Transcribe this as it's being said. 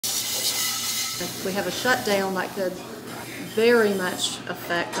We have a shutdown that could very much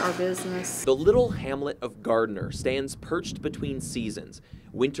affect our business. The little hamlet of Gardner stands perched between seasons,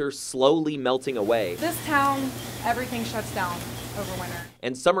 winter slowly melting away. This town, everything shuts down over winter.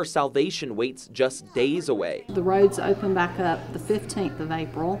 And summer salvation waits just days away. The roads open back up the 15th of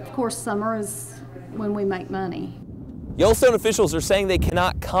April. Of course, summer is when we make money. Yellowstone officials are saying they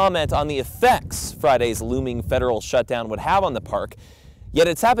cannot comment on the effects Friday's looming federal shutdown would have on the park. Yet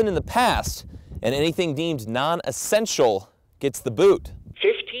it's happened in the past, and anything deemed non-essential gets the boot.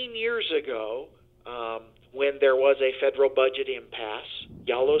 15 years ago, when there was a federal budget impasse,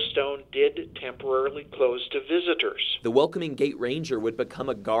 Yellowstone did temporarily close to visitors. The welcoming gate ranger would become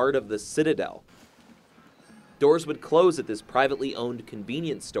a guard of the Citadel. Doors would close at this privately owned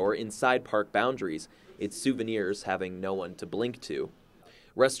convenience store inside park boundaries, its souvenirs having no one to blink to.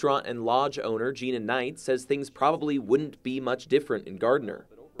 Restaurant and lodge owner Gina Knight says things probably wouldn't be much different in Gardner.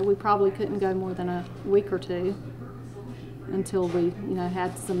 We probably couldn't go more than a week or two until we,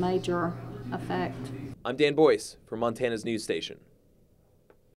 had some major effect. I'm Dan Boyce from Montana's news station.